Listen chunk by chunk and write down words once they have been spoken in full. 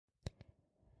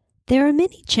There are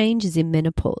many changes in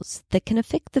menopause that can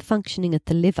affect the functioning of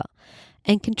the liver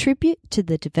and contribute to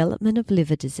the development of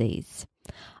liver disease.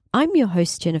 I'm your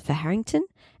host, Jennifer Harrington,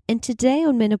 and today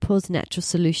on Menopause Natural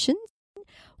Solutions,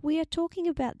 we are talking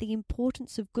about the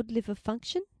importance of good liver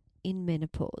function in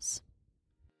menopause.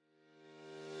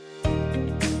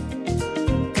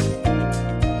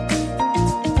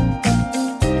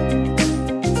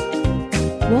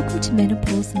 Welcome to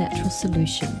Menopause Natural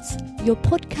Solutions, your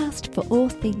podcast for all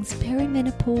things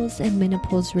perimenopause and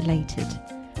menopause related.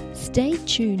 Stay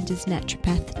tuned as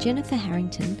naturopath Jennifer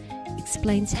Harrington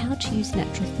explains how to use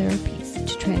natural therapies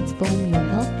to transform your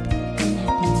health and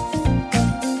happiness.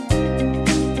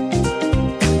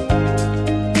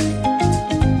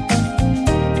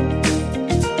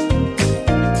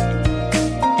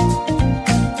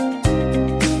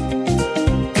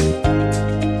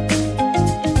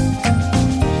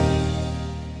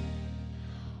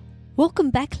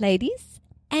 Welcome back, ladies,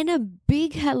 and a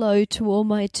big hello to all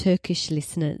my Turkish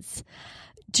listeners.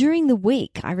 During the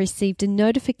week, I received a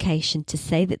notification to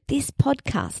say that this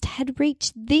podcast had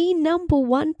reached the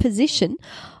 #1 position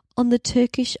on the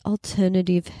Turkish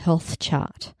alternative health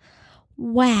chart.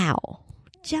 Wow.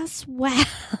 Just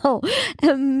wow.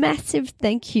 A massive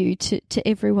thank you to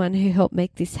everyone who helped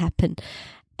make this happen.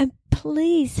 And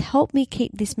please help me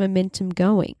keep this momentum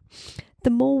going. The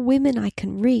more women I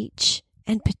can reach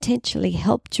and potentially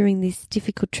help during this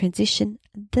difficult transition,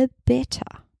 the better.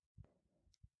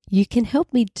 You can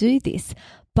help me do this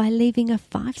by leaving a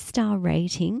 5-star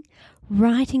rating,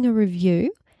 writing a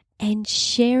review, and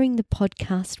sharing the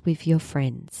podcast with your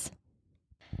friends.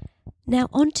 Now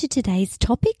on to today's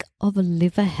topic of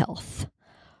liver health.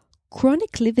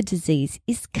 Chronic liver disease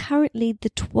is currently the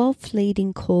 12th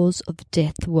leading cause of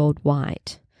death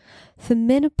worldwide. For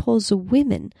menopausal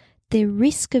women, their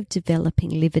risk of developing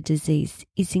liver disease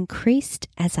is increased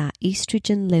as our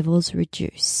estrogen levels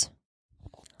reduce.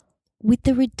 With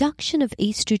the reduction of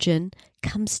estrogen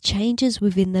comes changes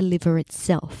within the liver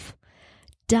itself.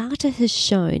 Data has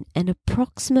shown an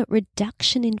approximate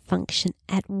reduction in function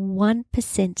at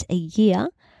 1% a year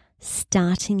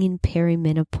starting in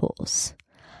perimenopause.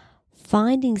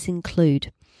 Findings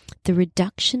include the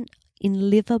reduction in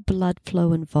liver blood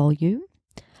flow and volume,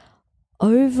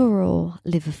 overall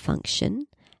liver function,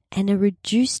 and a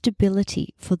reduced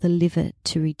ability for the liver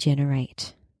to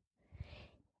regenerate.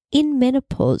 In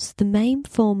menopause, the main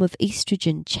form of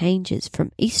estrogen changes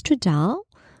from estradiol,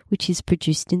 which is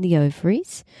produced in the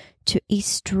ovaries, to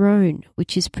estrone,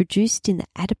 which is produced in the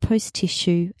adipose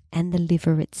tissue and the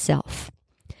liver itself.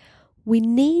 We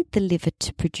need the liver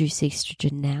to produce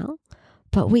estrogen now,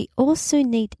 but we also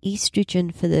need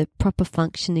estrogen for the proper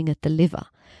functioning of the liver.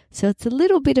 So it's a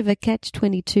little bit of a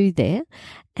catch-22 there,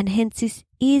 and hence this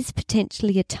is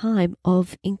potentially a time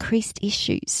of increased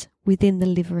issues within the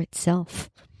liver itself.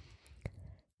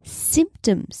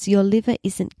 Symptoms your liver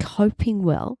isn't coping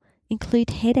well include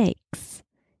headaches,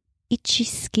 itchy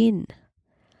skin,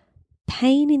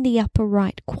 pain in the upper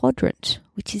right quadrant,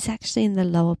 which is actually in the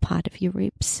lower part of your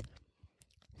ribs,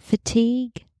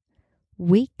 fatigue,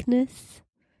 weakness,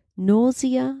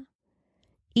 nausea,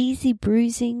 easy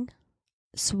bruising,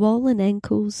 swollen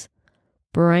ankles,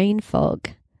 brain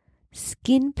fog,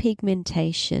 skin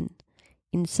pigmentation,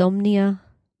 insomnia,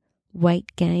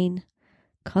 weight gain,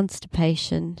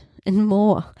 constipation, and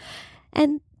more.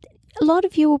 And a lot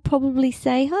of you will probably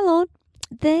say, hold on,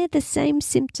 they're the same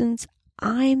symptoms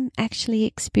I'm actually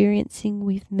experiencing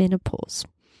with menopause.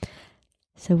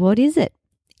 So what is it?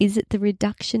 Is it the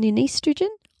reduction in estrogen,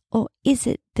 or is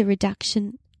it the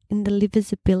reduction in the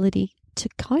liver's ability to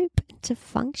cope and to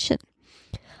function?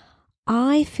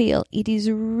 I feel it is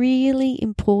really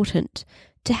important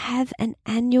to have an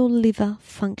annual liver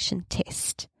function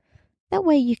test. That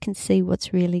way you can see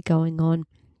what's really going on.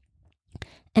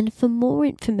 And for more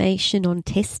information on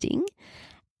testing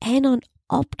and on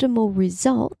optimal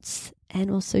results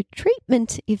and also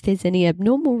treatment if there's any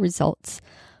abnormal results,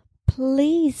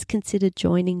 please consider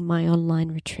joining my online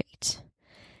retreat.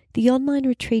 The online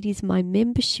retreat is my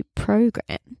membership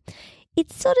program.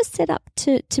 It's sort of set up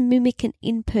to mimic an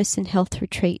in-person health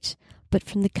retreat, but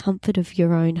from the comfort of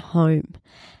your own home.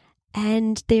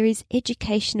 And there is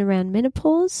education around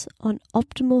menopause, on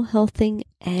optimal healthing,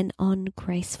 and on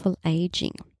graceful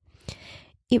aging.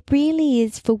 It really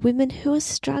is for women who are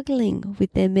struggling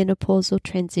with their menopausal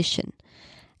transition.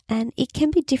 And it can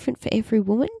be different for every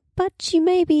woman, but you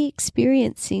may be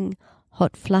experiencing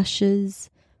hot flushes,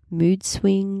 mood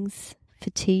swings,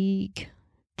 fatigue,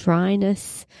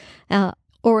 dryness,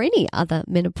 or any other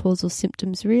menopausal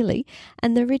symptoms really.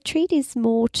 And the retreat is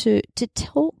more to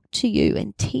talk to you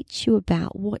and teach you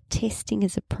about what testing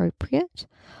is appropriate,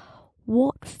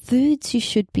 what foods you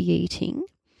should be eating,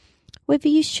 whether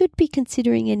you should be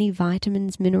considering any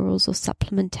vitamins, minerals or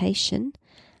supplementation,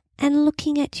 and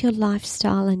looking at your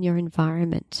lifestyle and your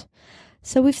environment.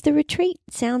 So if the retreat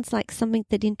sounds like something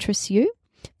that interests you,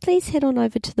 please head on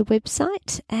over to the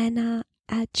website and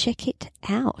check it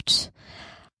out.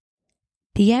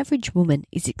 The average woman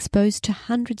is exposed to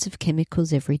hundreds of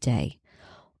chemicals every day,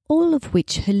 all of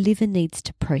which her liver needs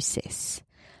to process.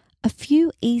 A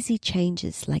few easy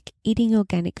changes like eating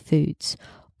organic foods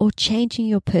or changing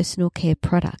your personal care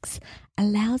products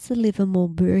allows the liver more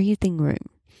breathing room.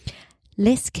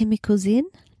 Less chemicals in,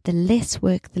 the less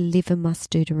work the liver must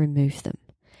do to remove them.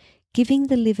 Giving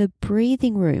the liver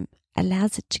breathing room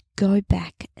allows it to go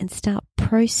back and start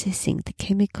processing the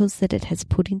chemicals that it has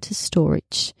put into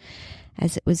storage,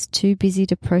 as it was too busy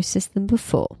to process them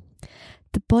before.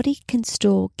 The body can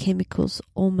store chemicals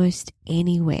almost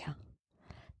anywhere.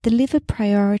 The liver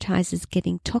prioritizes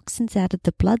getting toxins out of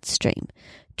the bloodstream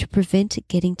to prevent it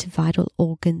getting to vital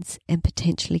organs and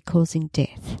potentially causing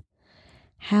death.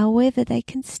 However, they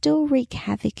can still wreak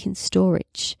havoc in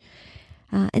storage.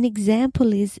 An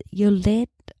example is your lead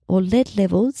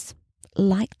levels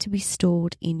like to be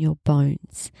stored in your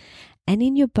bones. And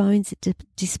in your bones, it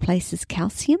displaces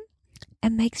calcium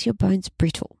and makes your bones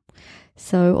brittle.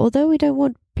 So although we don't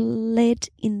want lead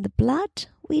in the blood,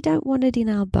 we don't want it in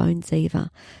our bones either.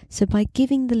 So by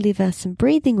giving the liver some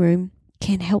breathing room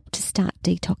can help to start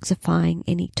detoxifying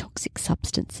any toxic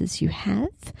substances you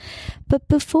have. But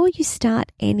before you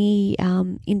start any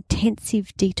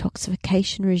intensive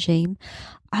detoxification regime,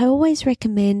 I always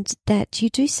recommend that you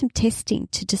do some testing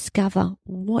to discover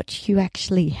what you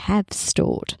actually have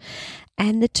stored.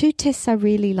 And the two tests I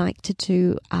really like to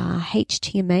do are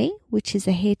HTMA, which is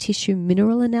a hair tissue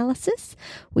mineral analysis,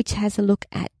 which has a look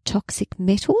at toxic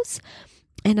metals.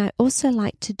 And I also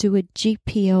like to do a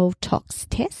GPL tox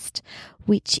test,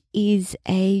 which is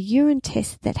a urine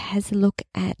test that has a look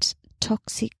at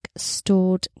toxic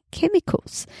stored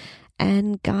chemicals.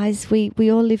 And guys, we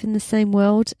all live in the same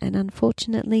world, and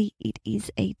unfortunately it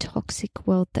is a toxic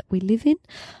world that we live in.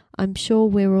 I'm sure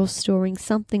we're all storing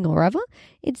something or other.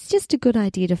 It's just a good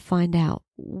idea to find out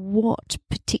what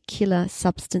particular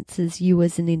substances you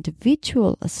as an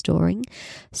individual are storing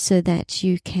so that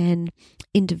you can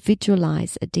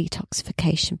individualize a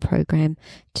detoxification program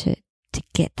to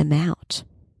get them out.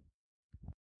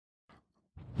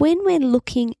 When we're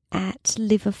looking at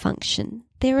liver function,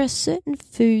 there are certain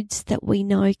foods that we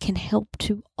know can help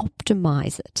to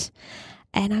optimize it.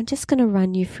 And I'm just going to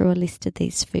run you through a list of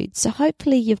these foods. So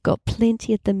hopefully you've got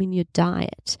plenty of them in your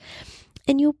diet.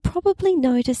 And you'll probably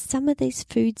notice some of these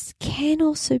foods can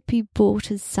also be bought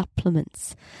as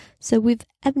supplements. So with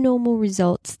abnormal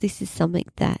results, this is something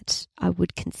that I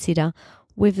would consider,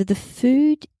 whether the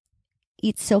food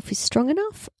itself is strong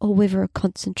enough or whether a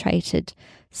concentrated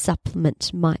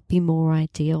supplement might be more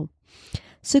ideal.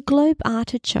 So globe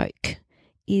artichoke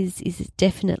is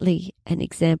definitely an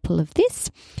example of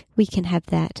this. We can have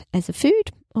that as a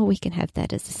food or we can have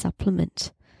that as a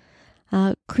supplement.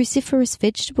 Cruciferous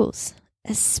vegetables,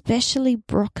 especially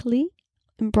broccoli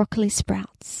and broccoli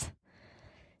sprouts.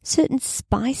 Certain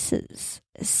spices,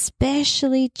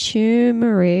 especially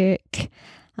turmeric,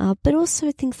 but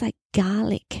also things like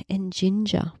garlic and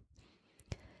ginger.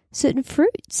 Certain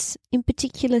fruits, in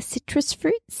particular citrus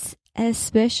fruits,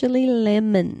 especially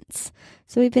lemons.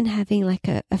 So even having like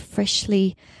a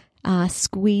freshly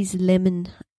squeezed lemon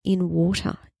in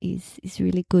water is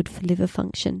really good for liver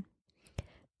function.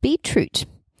 Beetroot.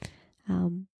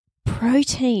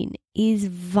 Protein is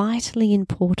vitally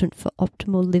important for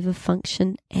optimal liver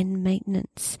function and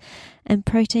maintenance. And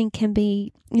protein can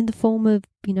be in the form of,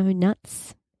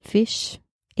 nuts, fish,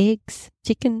 eggs,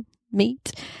 chicken,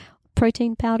 meat,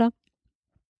 protein powder.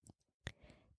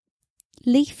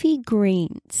 Leafy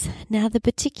greens. Now, the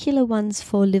particular ones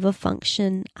for liver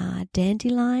function are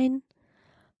dandelion,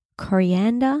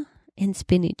 coriander, and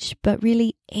spinach. But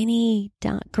really, any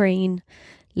dark green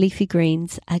leafy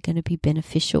greens are going to be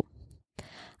beneficial.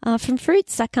 From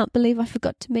fruits, I can't believe I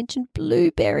forgot to mention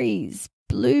blueberries.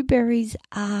 Blueberries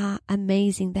are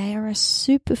amazing. They are a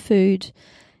superfood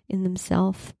in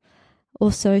themselves.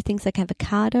 Also, things like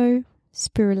avocado,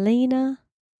 spirulina,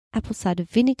 apple cider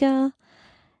vinegar,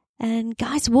 and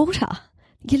guys, water.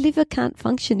 Your liver can't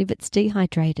function if it's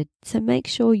dehydrated, so make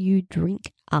sure you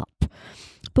drink up.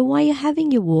 But while you're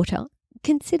having your water,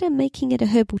 consider making it a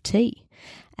herbal tea.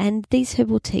 And these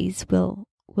herbal teas will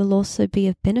also be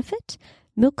of benefit.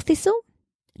 Milk thistle,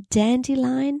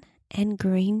 dandelion, and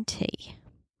green tea.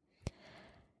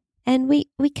 And we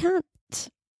can't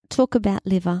talk about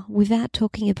liver without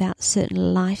talking about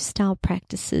certain lifestyle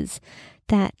practices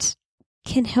that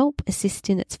can help assist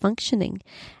in its functioning.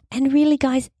 And really,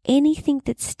 guys, anything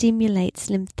that stimulates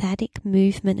lymphatic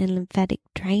movement and lymphatic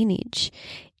drainage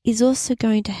is also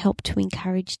going to help to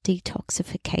encourage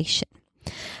detoxification.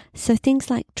 So things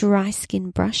like dry skin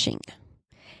brushing,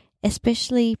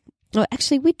 actually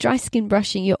with dry skin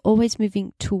brushing, you're always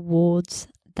moving towards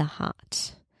the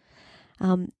heart.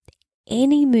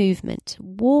 Any movement,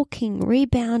 walking,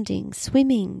 rebounding,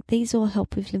 swimming, these all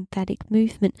help with lymphatic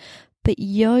movement. But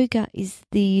yoga is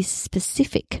the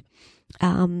specific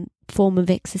form of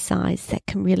exercise that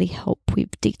can really help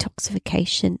with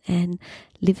detoxification and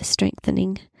liver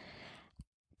strengthening.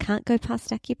 Can't go past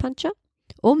acupuncture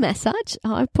or massage.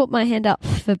 I put my hand up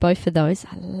for both of those.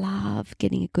 I love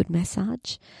getting a good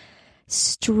massage.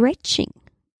 Stretching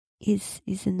is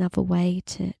another way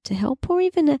to help, or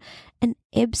even an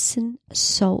Epsom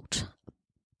salt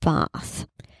bath.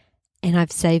 And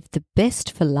I've saved the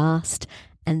best for last,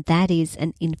 and that is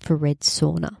an infrared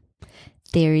sauna.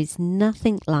 There is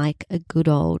nothing like a good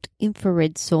old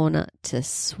infrared sauna to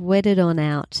sweat it on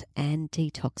out and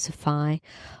detoxify.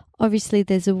 Obviously,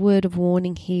 there's a word of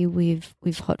warning here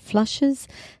with hot flushes.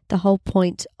 The whole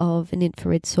point of an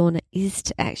infrared sauna is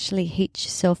to actually heat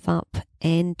yourself up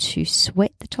and to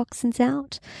sweat the toxins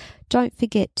out. Don't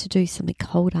forget to do something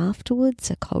cold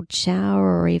afterwards, a cold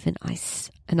shower or even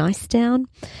an ice down.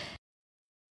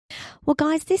 Well,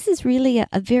 guys, this is really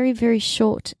a very, very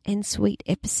short and sweet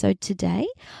episode today.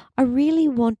 I really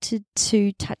wanted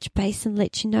to touch base and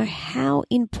let you know how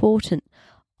important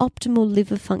optimal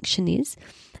liver function is,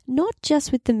 not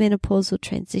just with the menopausal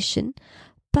transition,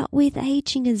 but with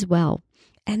aging as well.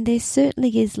 And there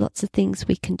certainly is lots of things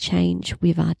we can change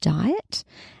with our diet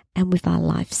and with our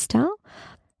lifestyle,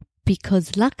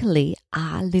 because luckily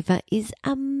our liver is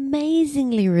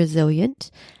amazingly resilient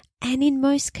and in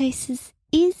most cases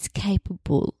is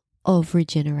capable of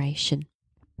regeneration.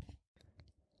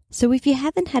 So if you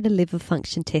haven't had a liver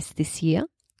function test this year,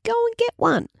 go and get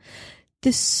one.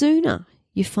 The sooner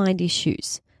you find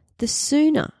issues, the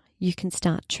sooner you can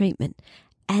start treatment,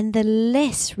 and the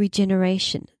less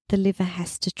regeneration the liver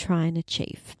has to try and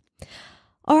achieve.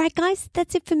 All right, guys,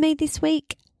 that's it for me this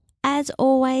week. As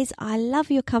always, I love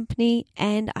your company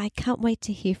and I can't wait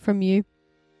to hear from you.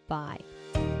 Bye.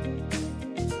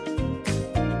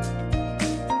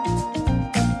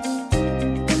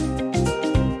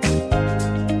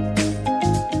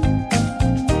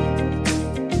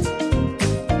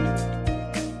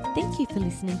 Thank you for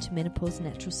listening to Menopause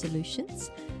Natural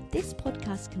Solutions. This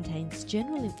podcast contains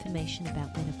general information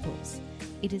about menopause.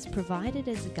 It is provided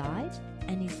as a guide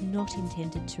and is not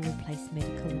intended to replace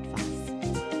medical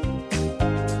advice.